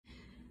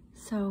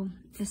So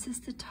this is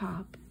the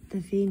top, the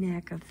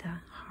V-neck of the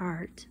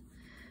heart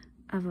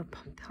of a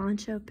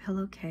Poncho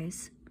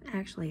pillowcase.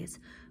 Actually, it's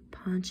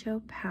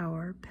Poncho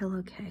Power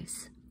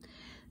Pillowcase.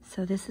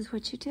 So this is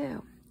what you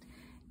do.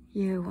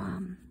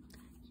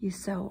 You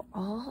sew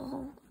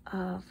all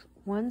of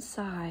one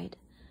side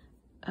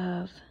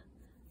of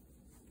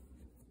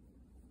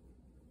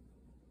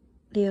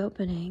the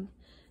opening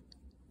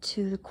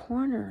to the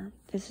corner.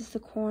 This is the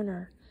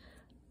corner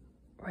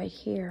right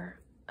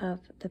here of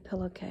the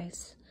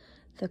pillowcase,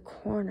 the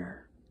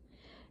corner.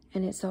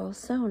 And it's all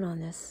sewn on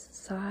this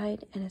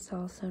side, and it's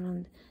all sewn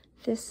on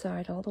this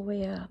side all the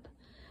way up.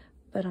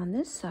 But on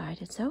this side,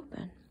 it's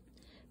open.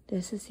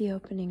 This is the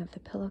opening of the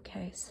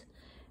pillowcase.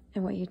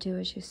 And what you do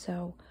is you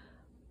sew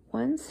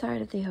one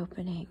side of the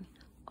opening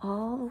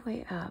all the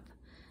way up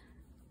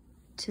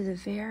to the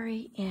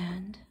very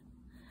end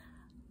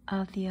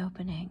of the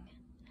opening.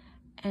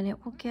 And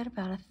it will get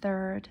about a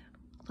third,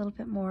 a little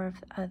bit more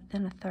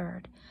than a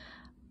third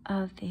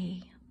of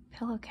the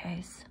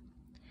pillowcase.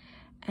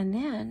 And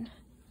then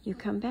you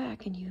come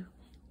back and you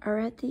are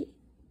at the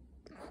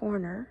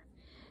corner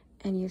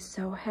and you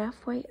sew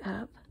halfway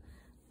up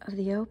of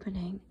the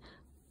opening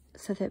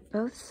so that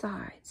both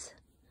sides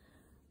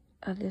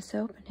of this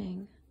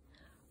opening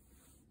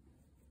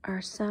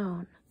are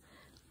sewn,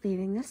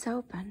 leaving this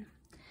open.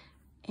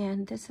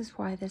 And this is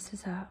why this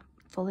is a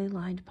fully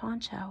lined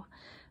poncho,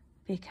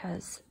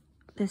 because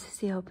this is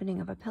the opening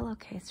of a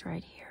pillowcase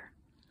right here.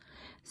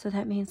 So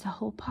that means the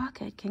whole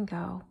pocket can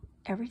go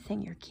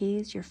everything, your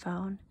keys, your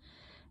phone,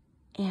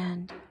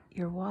 and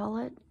your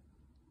wallet,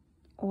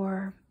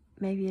 or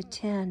maybe a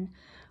tin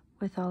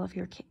with all of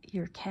your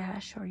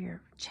cash or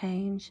your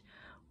change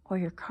or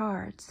your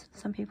cards.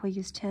 Some people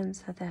use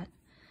tins so that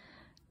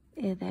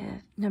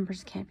the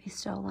numbers can't be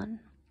stolen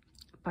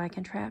by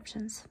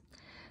contraptions.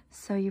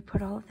 So you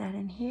put all of that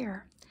in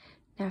here.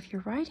 Now if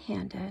you're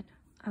right-handed,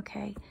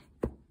 okay,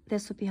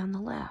 this would be on the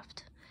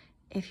left.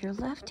 If you're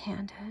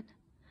left-handed,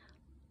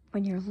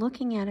 when you're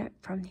looking at it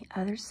from the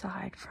other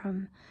side,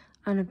 from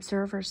an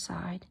observer's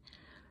side,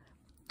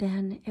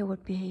 then it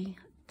would be,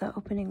 the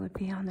opening would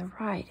be on the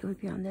right. It would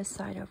be on this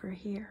side over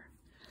here.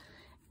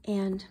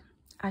 And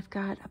I've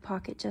got a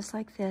pocket just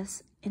like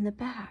this in the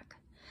back.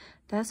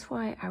 That's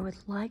why I would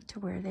like to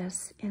wear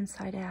this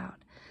inside out,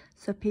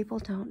 so people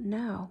don't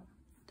know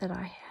that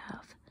I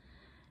have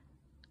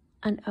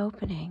an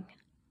opening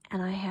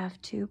and I have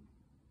two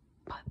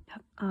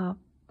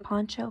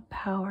Poncho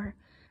Power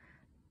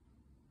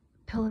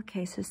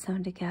pillowcases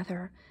sewn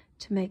together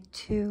to make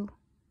two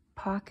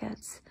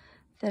pockets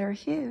that are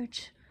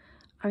huge.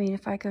 I mean,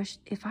 if I go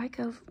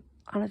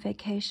on a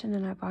vacation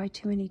and I buy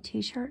too many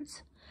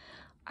t-shirts,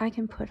 I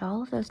can put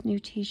all of those new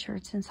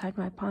t-shirts inside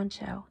my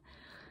poncho,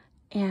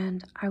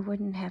 and I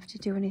wouldn't have to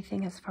do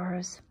anything as far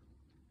as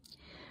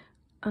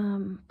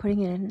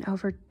putting it in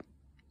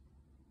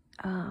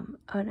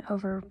an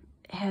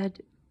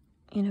overhead,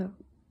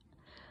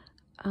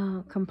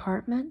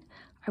 compartment.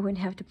 I wouldn't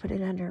have to put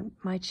it under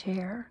my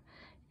chair.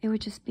 It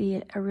would just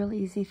be a real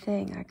easy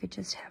thing. I could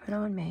just have it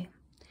on me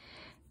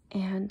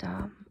and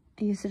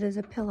use it as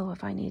a pillow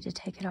if I need to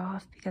take it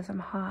off because I'm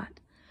hot.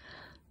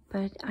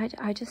 But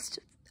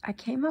I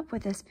came up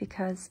with this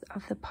because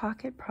of the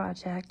pocket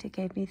project. It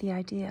gave me the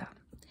idea.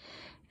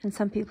 And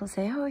some people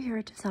say, oh, you're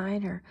a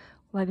designer.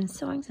 Well, I've been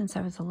sewing since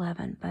I was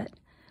 11, but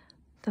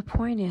the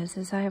point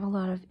is I have a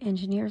lot of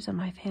engineers in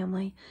my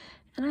family,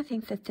 and I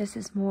think that this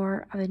is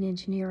more of an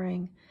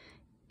engineering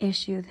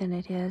issue than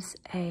it is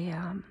a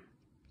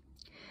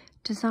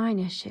design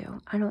issue.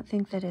 I don't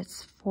think that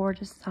it's for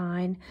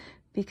design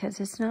because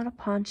it's not a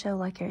poncho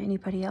like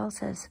anybody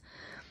else's.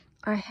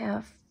 I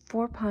have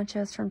 4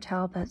 ponchos from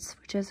Talbot's,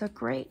 which is a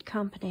great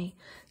company.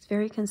 It's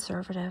very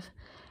conservative,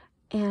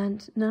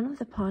 and none of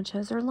the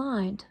ponchos are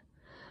lined.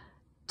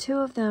 2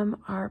 of them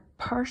are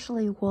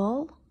partially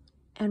wool,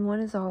 and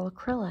 1 is all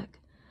acrylic.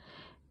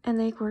 And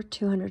they were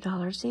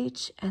 $200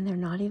 each, and they're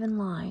not even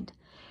lined.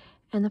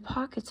 And the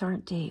pockets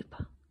aren't deep.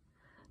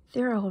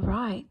 They're all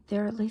right.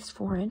 They're at least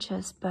 4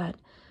 inches, but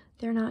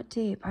they're not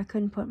deep. I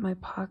couldn't put my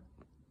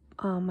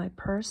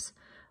purse,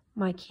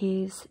 my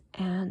keys,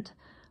 and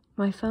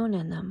my phone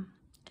in them.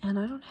 And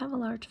I don't have a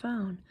large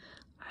phone.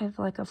 I have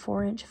like a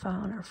 4-inch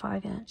phone or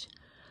 5-inch.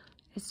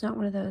 It's not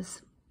one of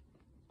those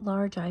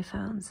large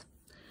iPhones.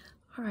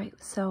 All right,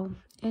 so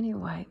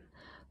anyway,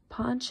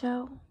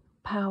 Poncho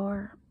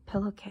Power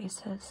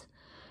pillowcases.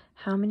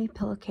 How many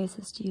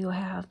pillowcases do you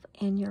have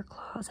in your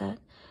closet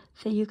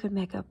that you could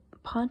make a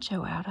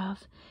poncho out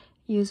of?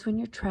 Use when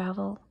you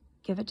travel.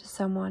 Give it to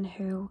someone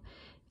who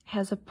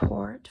has a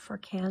port for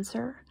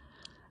cancer,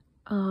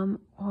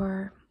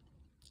 or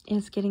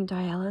is getting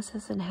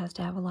dialysis and has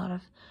to have a lot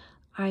of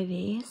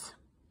IVs.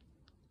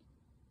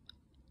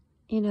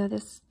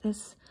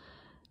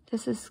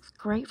 This is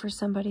great for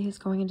somebody who's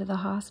going into the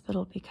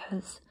hospital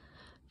because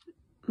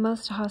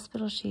most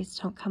hospital sheets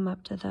don't come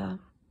up to the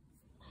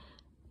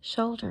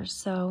shoulders,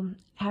 so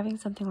having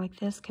something like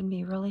this can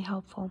be really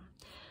helpful.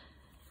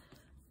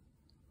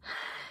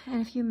 And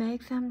if you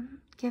make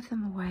them, give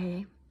them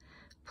away.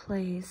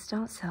 Please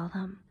don't sell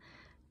them.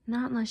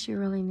 Not unless you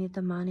really need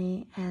the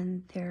money,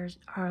 and there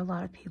are a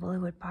lot of people who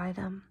would buy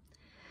them.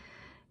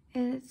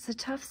 It's a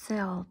tough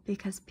sell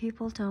because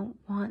people don't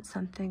want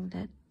something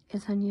that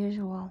is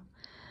unusual.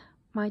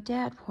 My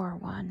dad wore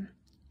one,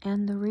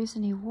 and the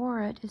reason he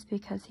wore it is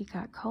because he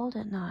got cold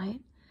at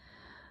night,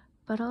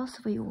 but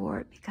also he wore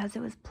it because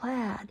it was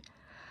plaid.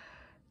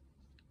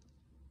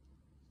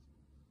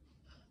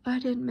 I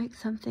didn't make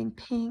something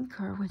pink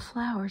or with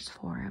flowers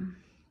for him.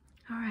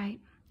 All right,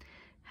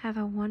 have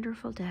a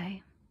wonderful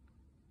day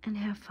and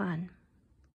have fun.